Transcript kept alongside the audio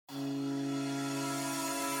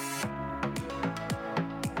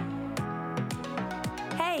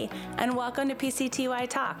Hi, and welcome to PCTY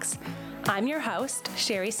Talks. I'm your host,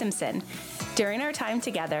 Sherry Simpson. During our time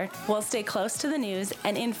together, we'll stay close to the news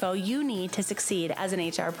and info you need to succeed as an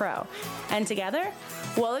HR pro. And together,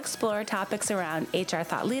 we'll explore topics around HR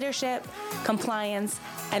thought leadership, compliance,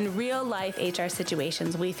 and real-life HR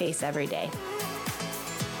situations we face every day.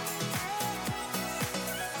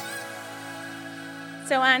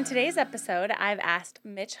 So on today's episode, I've asked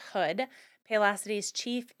Mitch Hood, Paylocity's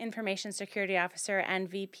Chief Information Security Officer and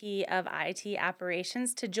VP of IT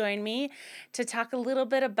Operations, to join me to talk a little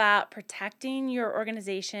bit about protecting your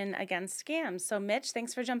organization against scams. So Mitch,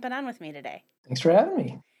 thanks for jumping on with me today. Thanks for having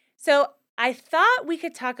me. So I thought we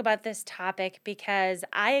could talk about this topic because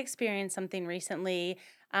I experienced something recently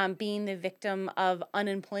being the victim of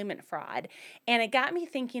unemployment fraud. And it got me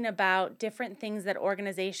thinking about different things that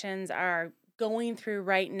organizations are going through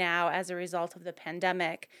right now as a result of the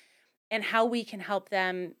pandemic and how we can help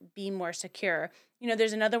them be more secure. You know,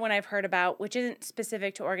 there's another one I've heard about, which isn't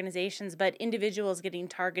specific to organizations, but individuals getting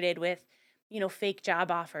targeted with, fake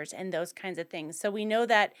job offers and those kinds of things. So we know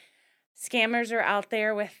that scammers are out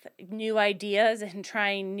there with new ideas and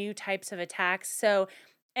trying new types of attacks. So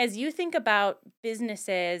as you think about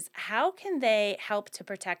businesses, how can they help to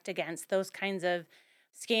protect against those kinds of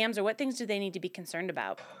scams, or what things do they need to be concerned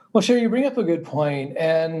about? Well, Sherry, you bring up a good point.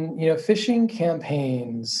 And, phishing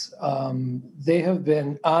campaigns, they have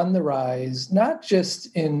been on the rise, not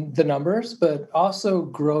just in the numbers, but also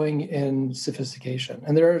growing in sophistication.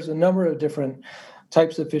 And there's a number of different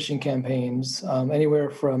types of phishing campaigns, anywhere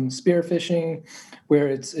from spear phishing, where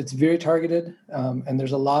it's very targeted, and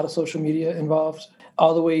there's a lot of social media involved,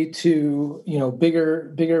 all the way to,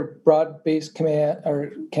 bigger broad-based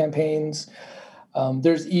campaigns.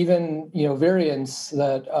 There's even, variants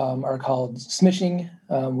that are called smishing,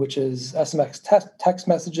 which is SMS text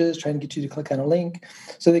messages trying to get you to click on a link.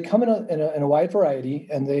 So they come in a wide variety,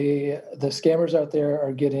 and the scammers out there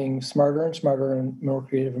are getting smarter and smarter and more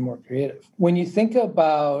creative and more creative. When you think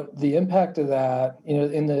about the impact of that,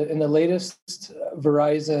 in the latest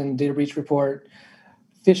Verizon data breach report,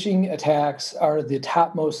 phishing attacks are the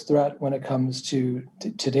topmost threat when it comes to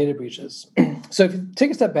data breaches. So if you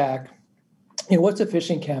take a step back, what's a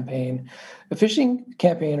phishing campaign? A phishing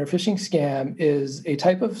campaign or phishing scam is a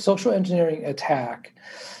type of social engineering attack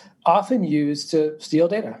often used to steal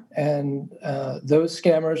data. And those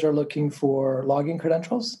scammers are looking for login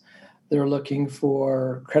credentials. They're looking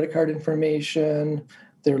for credit card information.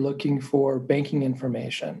 They're looking for banking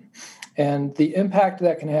information. And the impact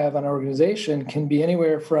that can have on an organization can be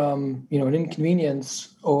anywhere from, an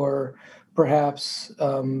inconvenience or perhaps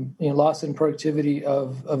loss in productivity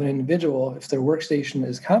of an individual if their workstation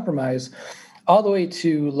is compromised, all the way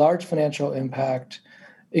to large financial impact,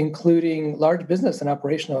 including large business and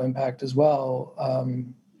operational impact as well.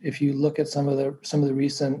 If you look at some of the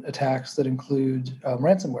recent attacks that include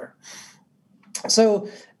ransomware. So,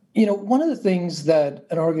 one of the things that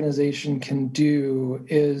an organization can do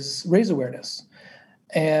is raise awareness.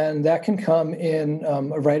 And that can come in a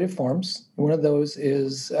variety of forms. One of those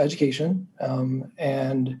is education,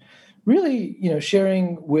 and really,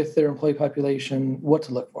 sharing with their employee population what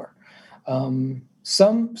to look for.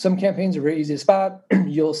 Some campaigns are very easy to spot.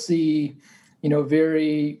 You'll see,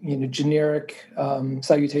 very generic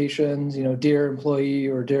salutations, dear employee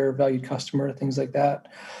or dear valued customer, things like that.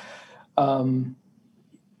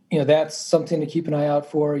 That's something to keep an eye out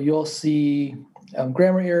for. You'll see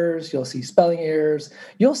grammar errors, you'll see spelling errors,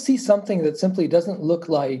 you'll see something that simply doesn't look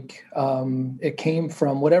like it came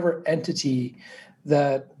from whatever entity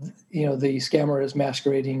that the scammer is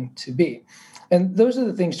masquerading to be. And those are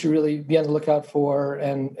the things to really be on the lookout for,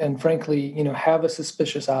 and frankly, have a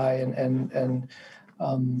suspicious eye and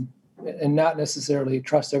not necessarily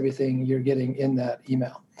trust everything you're getting in that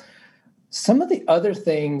email. Some of the other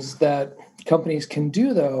things that companies can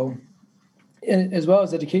do, though, as well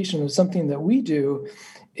as education, is something that we do,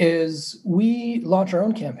 is we launch our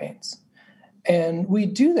own campaigns. And we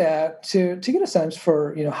do that to get a sense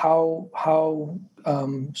for, how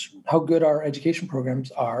good our education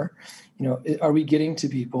programs are. Are we getting to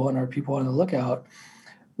people, and are people on the lookout?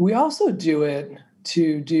 We also do it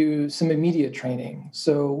to do some immediate training.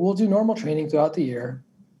 So we'll do normal training throughout the year.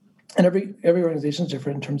 And every organization is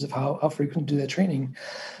different in terms of how frequent to do that training.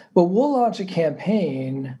 But we'll launch a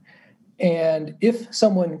campaign, and if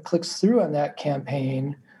someone clicks through on that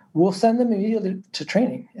campaign, we'll send them immediately to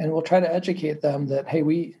training, and we'll try to educate them that, hey,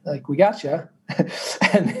 we got you,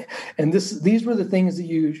 and these were the things that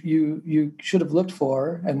you should have looked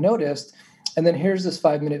for and noticed, and then here's this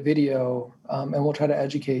 5-minute video, and we'll try to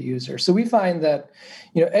educate users. So we find that,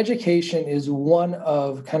 education is one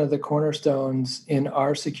of kind of the cornerstones in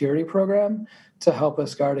our security program to help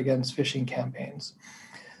us guard against phishing campaigns.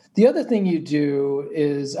 The other thing you do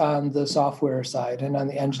is on the software side and on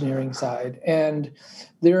the engineering side, and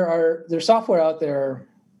there's software out there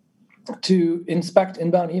to inspect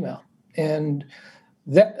inbound email, and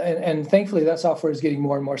thankfully that software is getting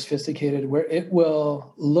more and more sophisticated, where it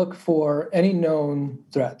will look for any known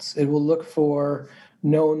threats. It will look for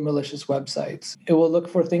known malicious websites. It will look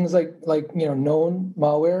for things like known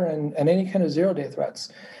malware and any kind of zero-day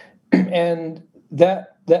threats, and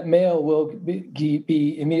that mail will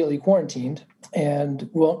be immediately quarantined and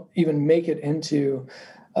won't even make it into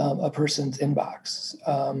a person's inbox.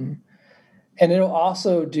 And it'll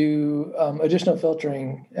also do additional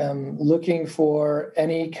filtering, looking for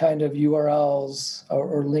any kind of URLs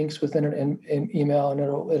or links within an email, and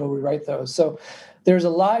it'll rewrite those. So there's a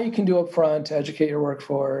lot you can do up front to educate your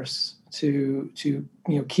workforce, to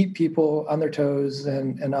keep people on their toes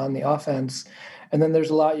and on the offense. And then there's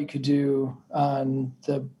a lot you could do on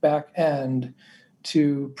the back end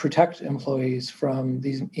to protect employees from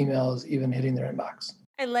these emails even hitting their inbox.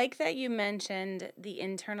 I like that you mentioned the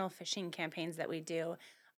internal phishing campaigns that we do.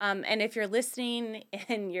 And if you're listening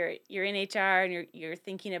and you're in HR and you're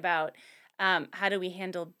thinking about how do we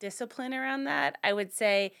handle discipline around that, I would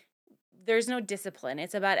say there's no discipline.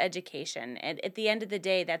 It's about education. And at the end of the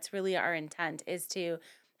day, that's really our intent, is to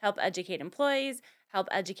help educate employees, help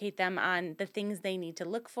educate them on the things they need to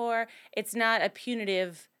look for. It's not a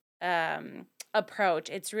punitive approach.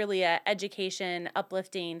 It's really a education,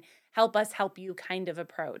 uplifting, help us help you kind of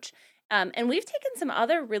approach. And we've taken some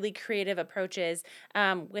other really creative approaches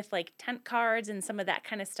with like tent cards and some of that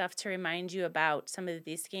kind of stuff to remind you about some of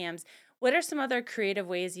these scams. What are some other creative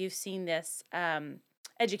ways you've seen this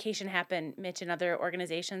education happen, Mitch, in other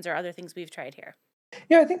organizations or other things we've tried here?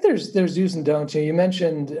 Yeah, I think there's do's and don'ts. You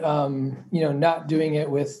mentioned not doing it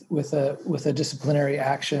with a disciplinary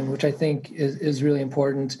action, which I think is really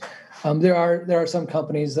important. There are some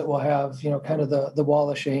companies that will have kind of the wall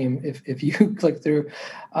of shame if you click through.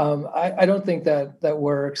 I don't think that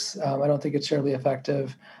works. I don't think it's terribly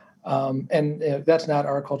effective, and that's not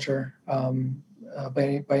our culture.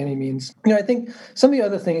 By any means. I think some of the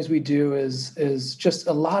other things we do is just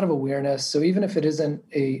a lot of awareness. So even if it isn't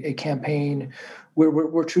a campaign,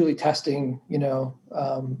 we're truly testing.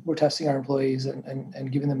 We're testing our employees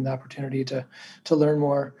and giving them the opportunity to learn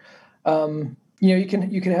more. You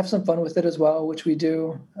can have some fun with it as well, which we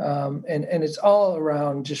do, and it's all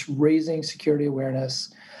around just raising security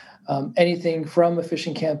awareness. Anything from a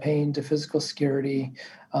phishing campaign to physical security,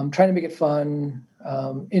 trying to make it fun,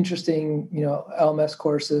 interesting, LMS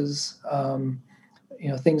courses,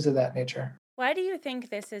 things of that nature. Why do you think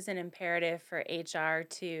this is an imperative for HR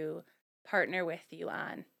to partner with you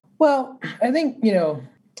on? Well, I think,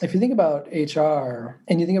 if you think about HR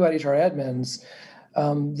and you think about HR admins,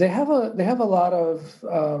 they have a lot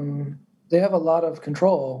of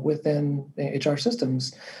control within HR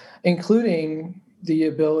systems, including the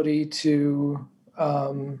ability to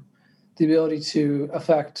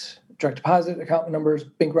affect direct deposit account numbers,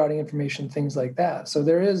 bank routing information, things like that. So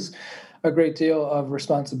there is a great deal of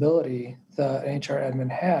responsibility that an HR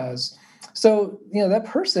admin has. So that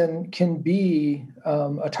person can be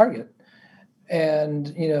a target, and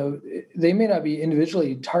they may not be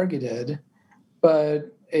individually targeted,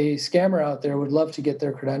 but a scammer out there would love to get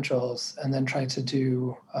their credentials and then try to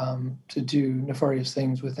do nefarious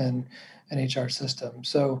things within an HR system.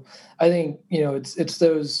 So I think it's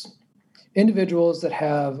those individuals that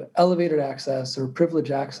have elevated access or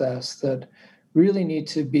privileged access that really need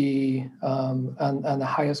to be on the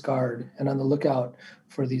highest guard and on the lookout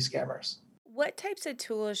for these scammers. What types of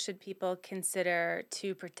tools should people consider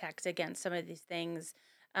to protect against some of these things,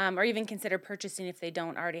 or even consider purchasing if they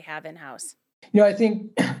don't already have in house? I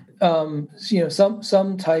think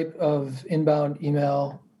some type of inbound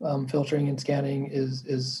email filtering and scanning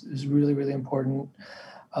is really, really important.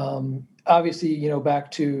 Obviously,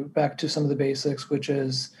 back to some of the basics, which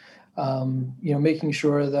is making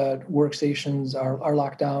sure that workstations are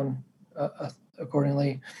locked down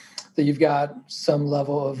accordingly, that you've got some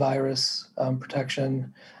level of virus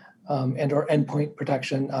protection and or endpoint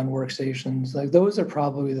protection on workstations. Like those are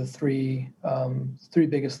probably the three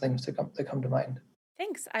biggest things that come to mind.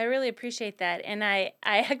 Thanks. I really appreciate that. And I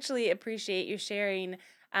actually appreciate you sharing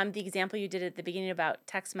the example you did at the beginning about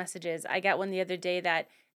text messages. I got one the other day that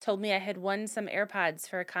told me I had won some AirPods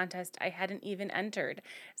for a contest I hadn't even entered.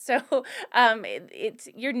 So it's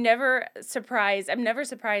you're never surprised. I'm never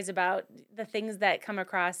surprised about the things that come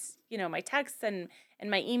across, my texts and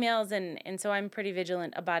my emails, and so I'm pretty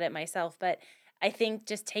vigilant about it myself. But I think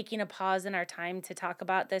just taking a pause in our time to talk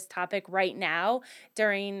about this topic right now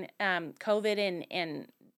during COVID and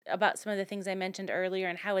about some of the things I mentioned earlier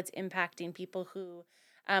and how it's impacting people who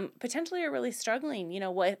potentially are really struggling.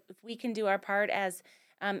 What if we can do our part as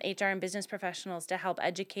HR and business professionals to help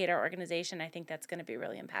educate our organization? I think that's going to be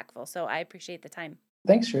really impactful. So I appreciate the time.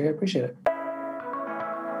 Thanks, Sherry. I appreciate it.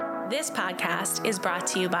 This podcast is brought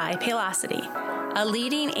to you by Paylocity, a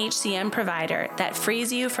leading HCM provider that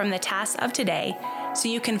frees you from the tasks of today so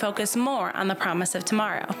you can focus more on the promise of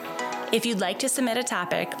tomorrow. If you'd like to submit a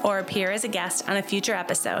topic or appear as a guest on a future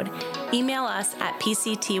episode, email us at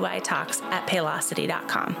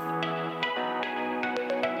pctytalks@paylocity.com.